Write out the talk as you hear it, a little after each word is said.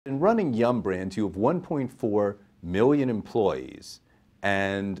In running Yum Brands, you have 1.4 million employees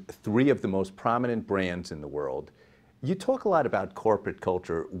and three of the most prominent brands in the world. You talk a lot about corporate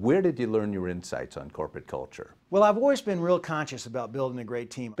culture. Where did you learn your insights on corporate culture? Well, I've always been real conscious about building a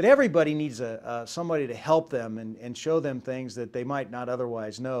great team, but everybody needs somebody to help them and show them things that they might not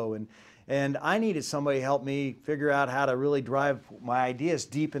otherwise know. And I needed somebody to help me figure out how to really drive my ideas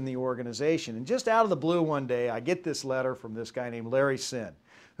deep in the organization. And just out of the blue one day, I get this letter from this guy named Larry Sin,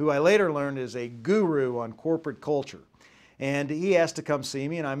 who I later learned is a guru on corporate culture. And he asked to come see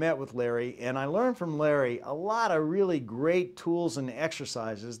me, and I met with Larry, and I learned from Larry a lot of really great tools and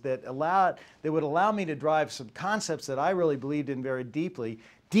exercises that would allow me to drive some concepts that I really believed in very deeply,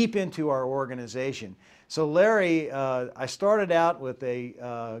 deep into our organization. So Larry, I started out with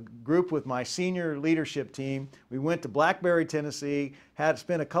a group with my senior leadership team. We went to Blackberry, Tennessee, had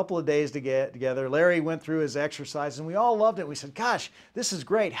spent a couple of days together. Larry went through his exercises, and we all loved it. We said, gosh, this is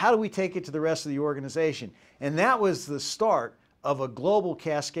great. How do we take it to the rest of the organization? And that was the start of a global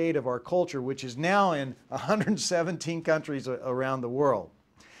cascade of our culture, which is now in 117 countries around the world.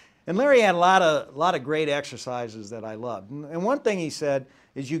 And Larry had a lot of great exercises that I loved. And one thing he said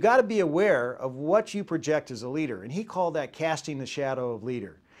is you got to be aware of what you project as a leader. And he called that casting the shadow of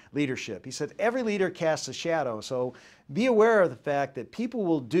leadership. He said every leader casts a shadow, so be aware of the fact that people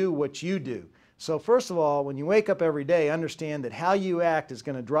will do what you do. So first of all, when you wake up every day, understand that how you act is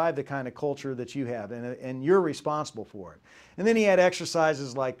going to drive the kind of culture that you have, and you're responsible for it. And then he had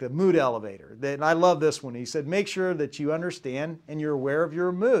exercises like the mood elevator. And I love this one. He said, make sure that you understand and you're aware of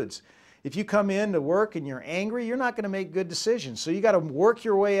your moods. If you come in to work and you're angry, you're not going to make good decisions. So you got to work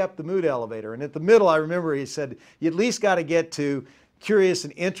your way up the mood elevator. And at the middle, I remember he said, you at least got to get to curious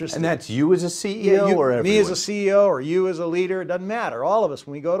and interested. And that's you as a CEO or everyone? Me as a CEO or you as a leader, it doesn't matter. All of us,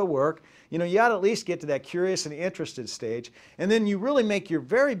 when we go to work, you got to at least get to that curious and interested stage. And then you really make your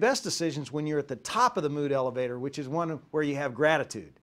very best decisions when you're at the top of the mood elevator, which is one where you have gratitude.